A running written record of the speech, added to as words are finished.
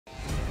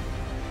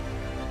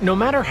No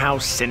matter how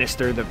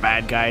sinister the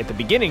bad guy at the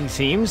beginning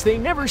seems, they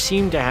never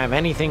seem to have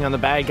anything on the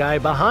bad guy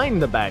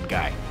behind the bad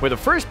guy. Where the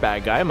first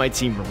bad guy might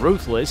seem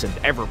ruthless and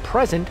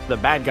ever-present, the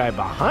bad guy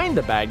behind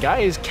the bad guy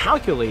is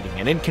calculating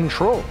and in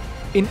control.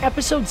 In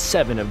Episode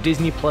 7 of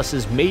Disney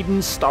Plus's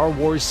maiden Star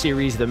Wars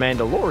series The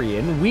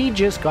Mandalorian, we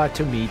just got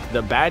to meet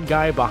the bad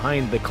guy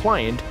behind the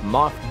client,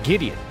 Moff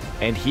Gideon,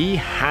 and he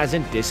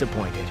hasn't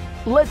disappointed.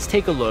 Let's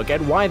take a look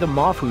at why the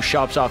Moff who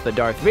shops off the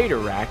Darth Vader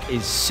rack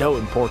is so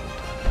important.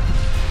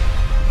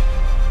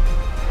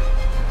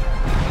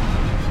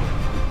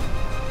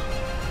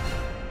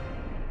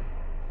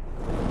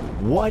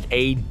 What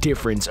a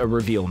difference a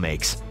reveal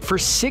makes. For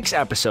 6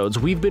 episodes,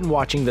 we've been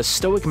watching the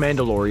stoic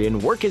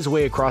Mandalorian work his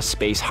way across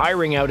space,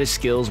 hiring out his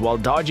skills while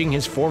dodging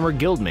his former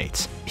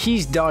guildmates.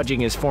 He's dodging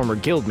his former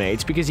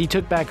guildmates because he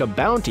took back a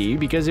bounty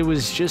because it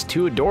was just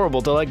too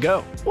adorable to let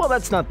go. Well,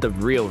 that's not the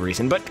real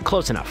reason, but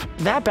close enough.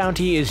 That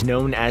bounty is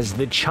known as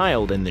the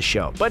child in the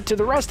show, but to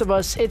the rest of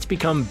us, it's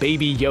become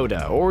Baby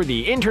Yoda, or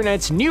the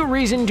internet's new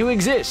reason to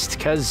exist,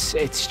 cause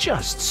it's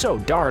just so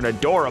darn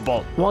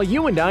adorable. While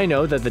you and I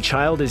know that the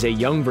child is a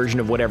young version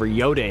of whatever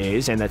Yoda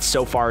is, and that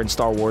so far in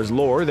Star Wars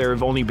lore there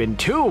have only been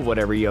 2 of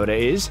whatever Yoda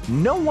is,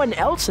 no one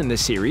else in the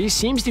series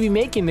seems to be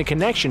making the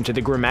connection to the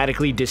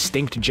grammatically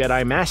distinct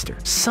Jedi Master.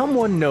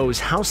 Someone knows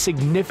how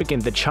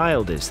significant the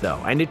child is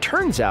though, and it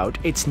turns out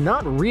it's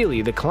not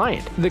really the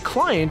client. The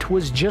client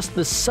was just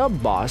the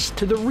sub-boss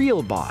to the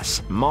real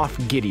boss,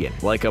 Moff Gideon.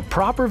 Like a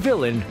proper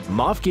villain,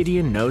 Moff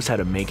Gideon knows how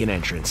to make an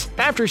entrance.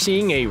 After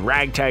seeing a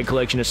ragtag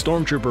collection of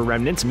stormtrooper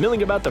remnants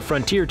milling about the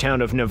frontier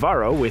town of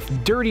Navarro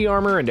with dirty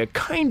armor and a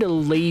kinda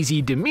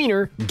lazy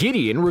demeanor,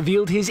 Gideon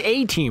revealed his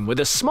A-team with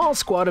a small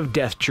squad of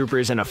death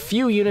troopers and a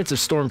few units of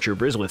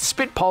stormtroopers with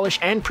spit polish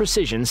and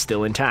precision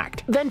still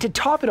intact. Then to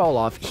top it all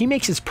off, he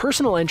makes his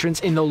personal entrance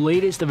in the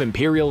latest of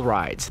Imperial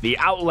rides, the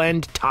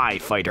Outland TIE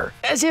Fighter.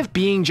 As if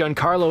being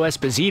Giancarlo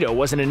Espisito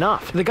wasn't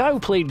enough, the guy who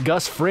played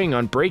Gus Fring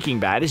on Breaking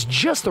Bad is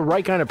just the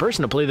right kind of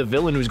person to play the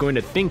villain who's going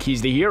to think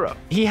he's the hero.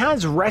 He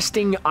has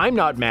resting "I'm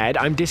not mad,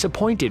 I'm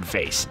disappointed"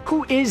 face.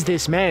 Who is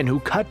this man who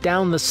cut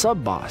down the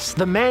sub-boss,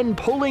 the man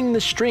pulling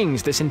the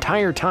strings this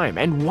entire time,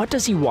 and what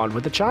does he want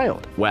with the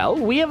child? Well,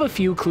 we have a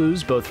few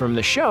clues both from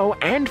the show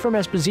and from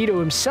Esposito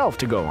himself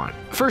to go on.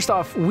 First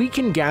off, we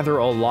can gather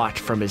a lot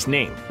from his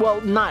name.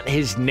 Well, not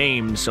his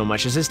name so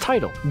much as his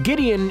title.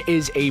 Gideon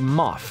is a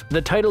Moff,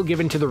 the title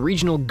given to the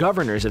regional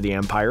governors of the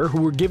Empire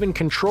who were given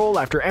control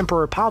after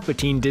Emperor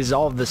Palpatine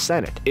dissolved the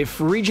Senate. If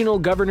regional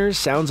governors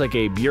sounds like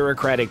a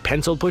bureaucratic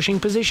pencil-pushing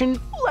position,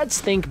 let's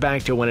think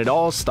back to when it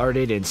all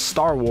started in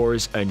Star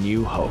Wars: A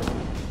New Hope.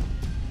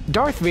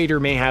 Darth Vader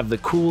may have the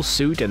cool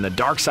suit and the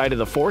dark side of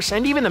the Force,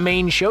 and even the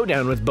main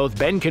showdown with both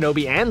Ben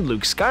Kenobi and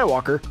Luke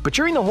Skywalker, but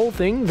during the whole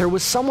thing, there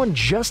was someone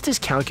just as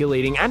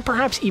calculating and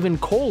perhaps even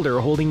colder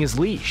holding his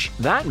leash.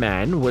 That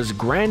man was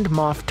Grand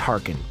Moff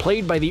Tarkin,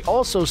 played by the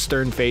also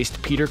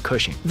stern-faced Peter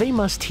Cushing. They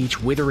must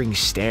teach withering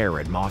stare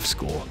at Moff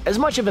School. As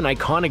much of an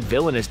iconic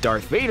villain as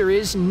Darth Vader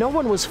is, no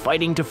one was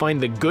fighting to find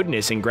the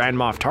goodness in Grand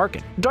Moff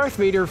Tarkin. Darth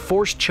Vader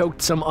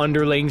force-choked some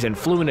underlings and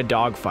flew in a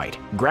dogfight.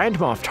 Grand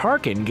Moff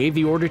Tarkin gave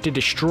the order to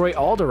destroy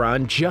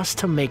Alderaan just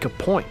to make a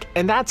point,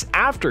 and that's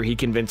after he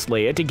convinced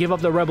Leia to give up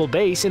the rebel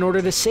base in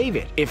order to save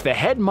it. If the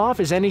head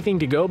Moff is anything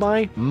to go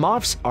by,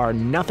 Moffs are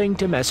nothing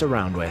to mess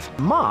around with.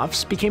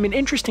 Moffs became an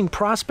interesting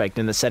prospect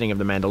in the setting of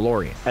The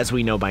Mandalorian. As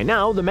we know by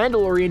now, The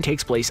Mandalorian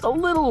takes place a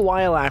little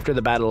while after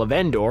the Battle of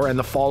Endor and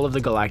the fall of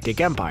the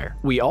Galactic Empire.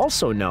 We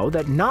also know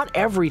that not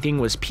everything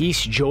was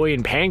peace, joy,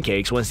 and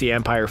pancakes once the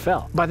Empire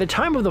fell. By the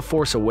time of The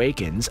Force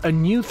Awakens, a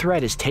new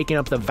threat has taken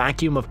up the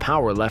vacuum of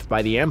power left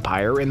by the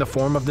Empire in the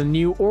form of the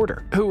New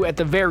Order, who at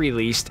the very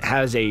least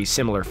has a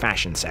similar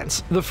fashion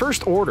sense. The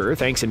First Order,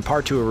 thanks in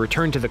part to a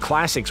return to the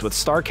classics with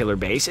Starkiller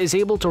Base, is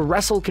able to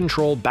wrestle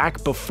control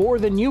back before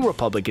the New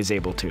Republic is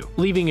able to,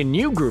 leaving a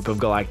new group of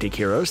galactic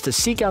heroes to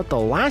seek out the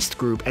last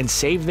group and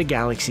save the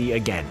galaxy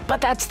again.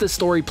 But that's the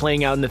story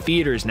playing out in the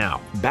theaters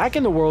now. Back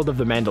in the world of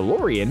The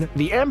Mandalorian,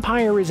 the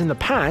Empire is in the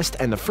past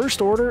and the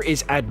First Order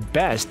is at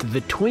best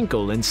the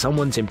twinkle in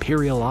someone's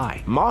Imperial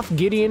eye. Moff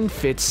Gideon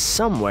fits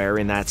somewhere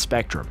in that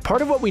spectrum.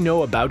 Part of what we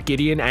know about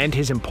Gideon and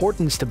his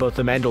importance to both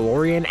The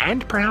Mandalorian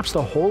and perhaps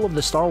the whole of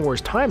the Star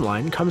Wars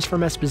timeline comes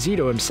from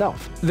Esposito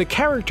himself. The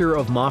character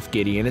of Moff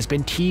Gideon has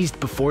been teased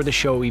before the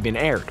show even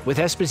aired, with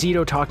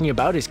Esposito talking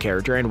about his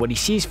character and what he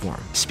sees for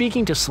him.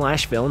 Speaking to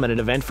Slash Film at an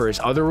event for his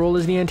other role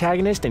as the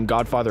antagonist in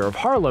Godfather of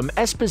Harlem,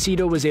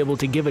 Esposito was able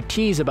to give a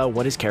tease about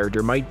what his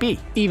character might be,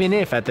 even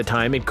if at the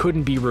time it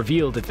couldn't be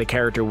revealed if the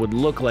character would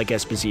look like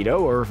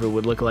Esposito or if it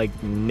would look like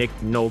Nick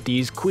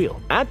Nolte's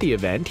Kuiil. At the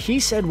event, he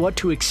said what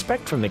to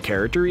expect from the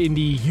character in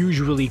the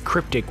usually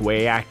cryptic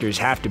way actors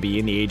have to be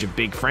in the age of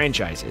big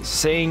franchises,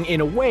 saying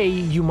in a way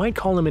you might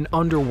call him an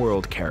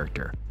underworld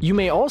character. You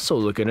may also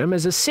look at him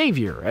as a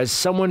savior, as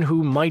someone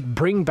who might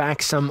bring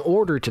back some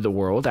order to the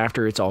world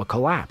after it's all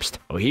collapsed.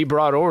 Well, he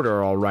brought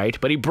order all right,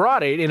 but he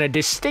brought it in a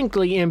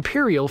distinctly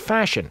Imperial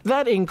fashion.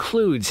 That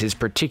includes his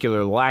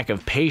particular lack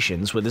of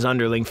patience with his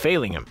underling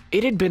failing him.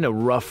 It had been a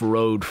rough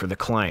road for the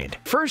client.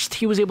 First,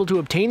 he was able to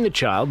obtain the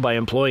child by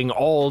employing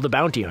all the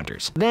bounty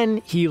hunters.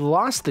 Then, he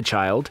lost the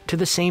child to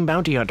the same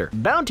bounty hunter.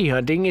 Bounty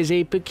hunting is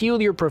a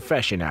peculiar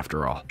profession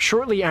after all.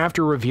 Shortly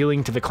after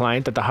revealing to the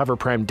client that the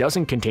hoverpram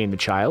doesn't contain the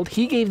child,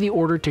 he gave the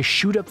order to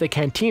shoot up the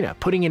cantina,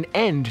 putting an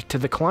end to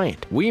the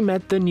client. We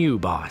met the new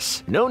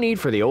boss. No need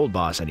for the old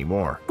boss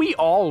anymore. We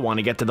all want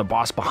to get to the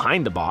boss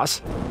behind the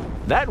boss.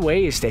 That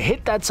way is to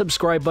hit that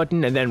subscribe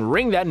button and then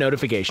ring that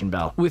notification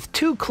bell. With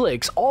 2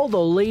 clicks, all the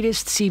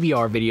latest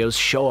CBR videos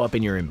show up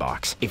in your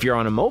inbox. If you're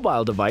on a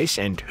mobile device,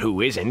 and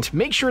who isn't,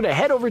 make sure to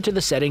head over to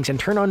the settings and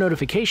turn on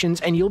notifications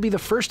and you'll be the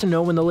first to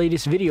know when the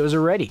latest videos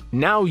are ready.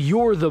 Now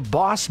you're the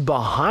boss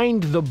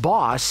behind the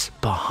boss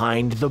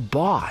behind the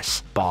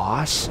boss.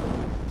 Boss?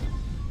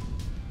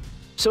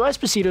 So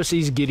Espisito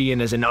sees Gideon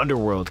as an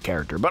underworld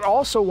character, but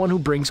also one who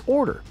brings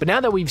order. But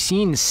now that we've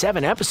seen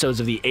 7 episodes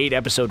of the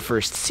 8-episode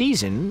first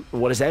season,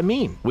 what does that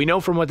mean? We know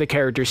from what the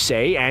characters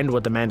say and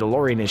what The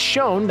Mandalorian has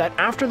shown that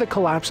after the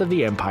collapse of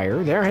the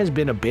Empire, there has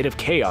been a bit of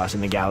chaos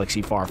in the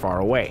galaxy far,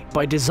 far away.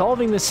 By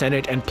dissolving the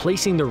Senate and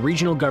placing the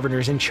regional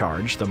governors in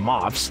charge, the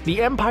Moffs,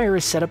 the Empire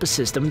has set up a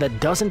system that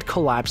doesn't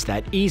collapse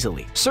that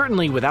easily.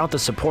 Certainly without the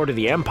support of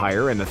the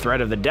Empire and the threat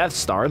of the Death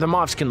Star, the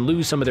Moffs can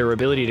lose some of their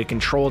ability to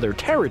control their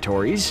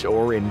territories,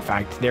 or in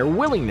fact their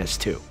willingness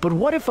to. But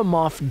what if a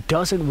Moff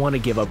doesn't want to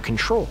give up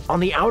control? On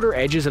the outer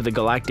edges of the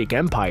Galactic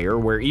Empire,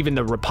 where even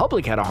the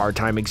Republic had a hard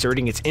time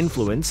exerting its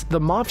influence, the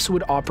Moffs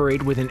would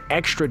operate with an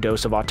extra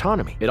dose of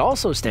autonomy. It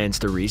also stands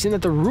to reason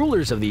that the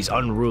rulers of these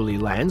unruly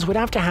lands would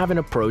have to have an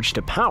approach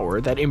to power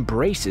that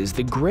embraces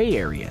the gray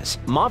areas.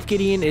 Moff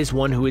Gideon is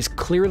one who is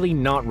clearly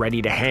not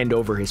ready to hand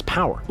over his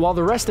power. While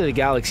the rest of the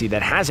galaxy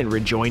that hasn't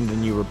rejoined the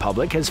New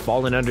Republic has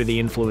fallen under the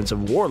influence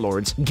of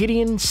warlords,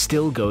 Gideon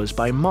still goes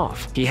by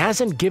Moff. He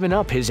hasn't given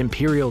up his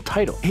Imperial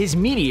title. His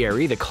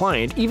mediary, the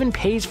client, even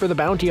pays for the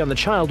bounty on the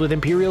child with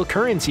Imperial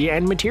currency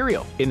and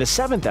material. In the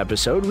 7th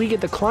episode, we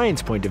get the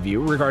client's point of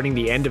view regarding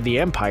the end of the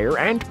Empire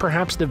and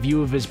perhaps the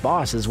view of his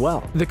boss as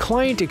well. The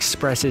client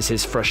expresses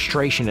his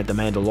frustration at the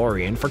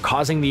Mandalorian for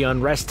causing the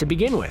unrest to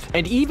begin with,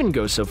 and even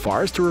goes so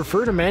far as to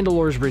refer to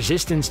Mandalore's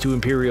resistance to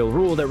Imperial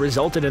rule that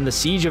resulted in the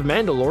siege of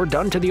Mandalore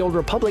done to the Old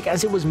Republic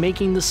as it was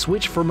making the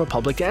switch from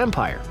Republic to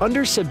Empire.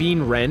 Under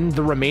Sabine Wren,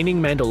 the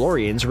remaining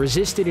Mandalorians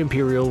resisted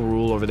Imperial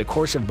rule over the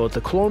course of both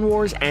the Clone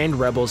Wars and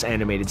Rebels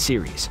animated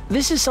series.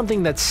 This is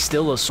something that's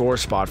still a sore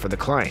spot for the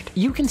client.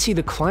 You can see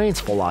the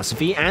client's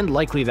philosophy, and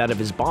likely that of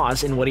his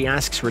boss, in what he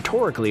asks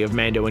rhetorically of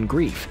Mando and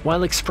Greef.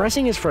 While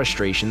expressing his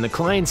frustration, the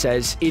client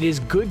says, "It is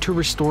good to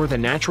restore the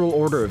natural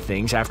order of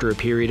things after a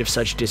period of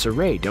such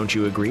disarray, don't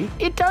you agree?"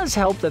 It does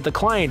help that the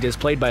client is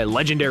played by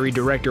legendary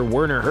director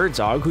Werner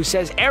Herzog, who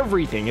says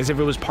everything as if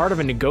it was part of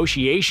a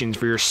negotiations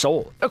for your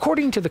soul.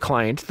 According to the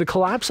client, the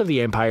collapse of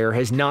the Empire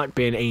has not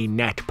been a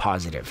net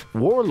positive.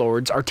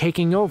 Warlords are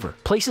taking over.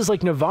 Places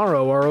like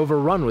Navarro are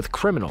overrun with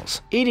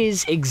criminals. It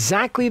is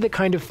exactly the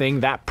kind of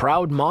thing that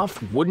proud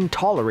Moff wouldn't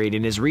tolerate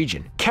in his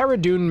region. Cara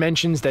Dune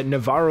mentions that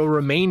Navarro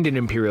remained in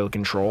Imperial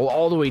control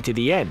all the way to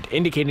the end,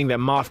 indicating that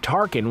Moff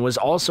Tarkin was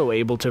also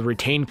able to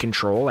retain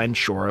control and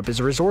shore up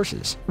his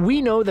resources.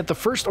 We know that the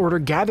First Order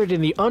gathered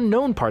in the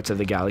unknown parts of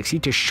the galaxy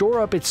to shore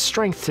up its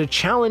strength to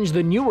challenge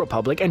the New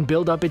Republic and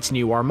build up its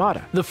new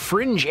armada. The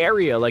fringe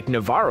area like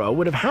Navarro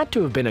would have had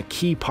to have been a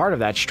key part of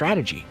that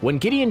strategy. When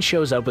Gideon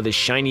shows up with his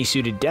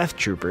shiny-suited death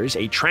troopers,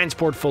 a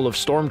transport full of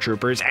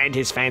stormtroopers, and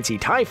his fancy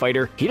TIE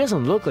fighter, he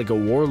doesn't look like a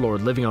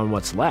warlord living on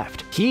what's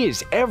left. He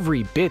is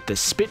every bit the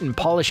spit and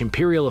polish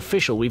Imperial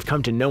official we've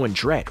come to know and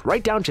dread,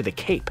 right down to the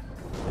cape.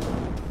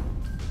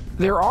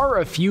 There are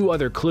a few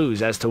other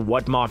clues as to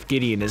what Moff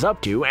Gideon is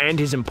up to and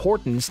his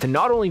importance to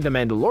not only The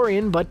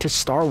Mandalorian but to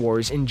Star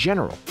Wars in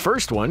general.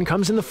 First one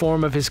comes in the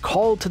form of his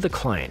call to the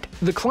client.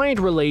 The client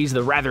relays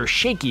the rather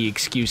shaky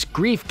excuse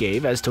Greef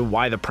gave as to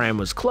why the pram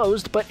was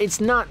closed, but it's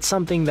not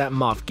something that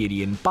Moff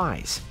Gideon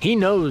buys. He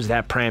knows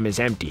that pram is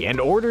empty and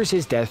orders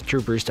his death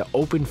troopers to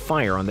open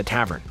fire on the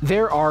tavern.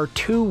 There are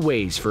 2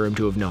 ways for him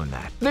to have known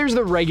that. There's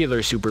the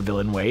regular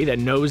supervillain way that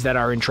knows that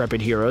our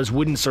intrepid heroes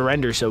wouldn't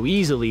surrender so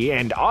easily,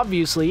 and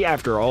obviously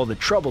after all the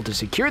trouble to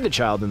secure the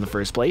child in the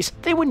first place,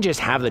 they wouldn't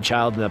just have the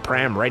child in the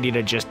pram ready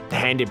to just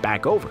hand it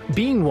back over.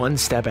 Being one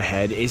step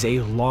ahead is a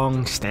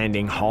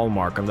long-standing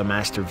hallmark of the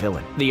master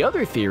villain. The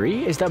other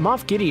theory is that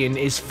Moff Gideon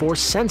is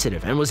force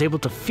sensitive and was able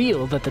to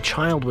feel that the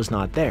child was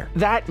not there.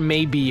 That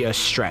may be a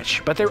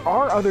stretch, but there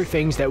are other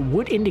things that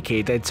would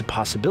indicate that it's a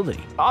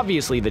possibility.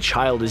 Obviously, the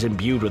child is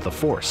imbued with the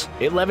force.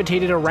 It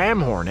levitated a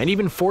ram horn and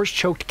even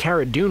force-choked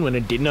Cara Dune when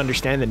it didn't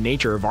understand the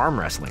nature of arm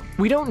wrestling.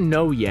 We don't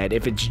know yet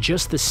if it's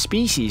just the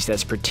species species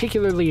that's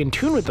particularly in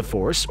tune with the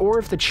Force, or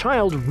if the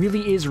child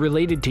really is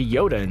related to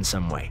Yoda in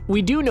some way.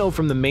 We do know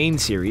from the main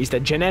series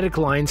that genetic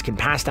lines can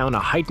pass down a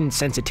heightened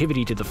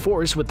sensitivity to the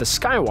Force, with the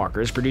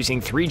Skywalkers producing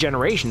 3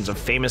 generations of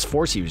famous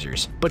Force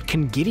users. But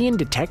can Gideon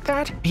detect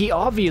that? He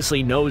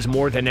obviously knows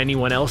more than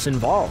anyone else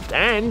involved,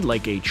 and,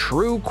 like a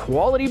true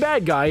quality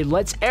bad guy,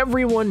 lets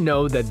everyone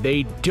know that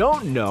they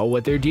don't know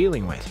what they're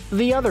dealing with.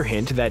 The other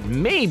hint that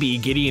maybe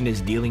Gideon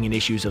is dealing in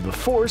issues of the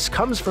Force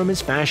comes from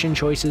his fashion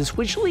choices,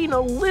 which lean a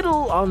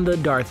little on the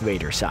Darth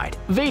Vader side.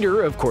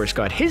 Vader, of course,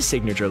 got his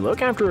signature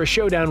look after a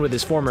showdown with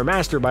his former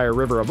master by a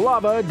river of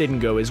lava didn't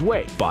go his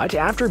way. But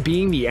after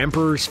being the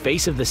Emperor's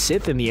face of the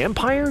Sith in the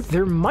Empire,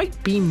 there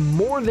might be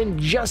more than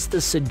just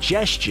the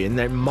suggestion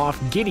that Moff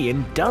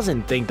Gideon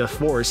doesn't think the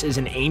Force is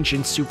an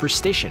ancient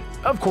superstition.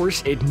 Of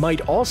course, it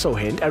might also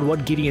hint at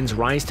what Gideon's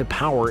rise to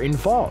power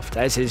involved,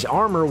 as his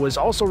armor was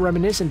also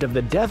reminiscent of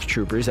the Death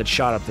Troopers that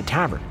shot up the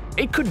tavern.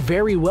 It could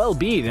very well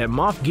be that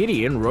Moff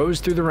Gideon rose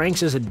through the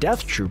ranks as a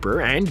Death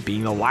Trooper, and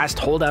being the last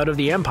holdout of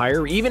the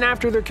Empire even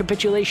after their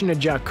capitulation at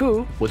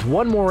Jakku, with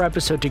one more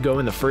episode to go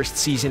in the first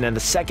season and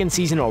the second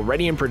season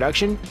already in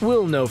production,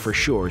 we'll know for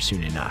sure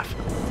soon enough.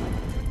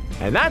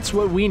 And that's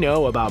what we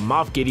know about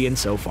Moff Gideon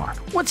so far.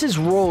 What's his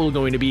role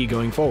going to be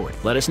going forward?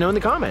 Let us know in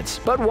the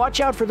comments. But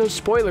watch out for those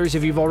spoilers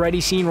if you've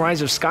already seen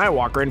Rise of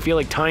Skywalker and feel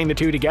like tying the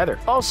two together.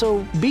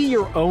 Also, be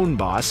your own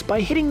boss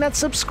by hitting that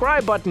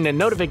subscribe button and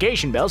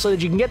notification bell so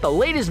that you can get the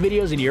latest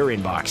videos in your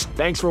inbox.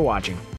 Thanks for watching.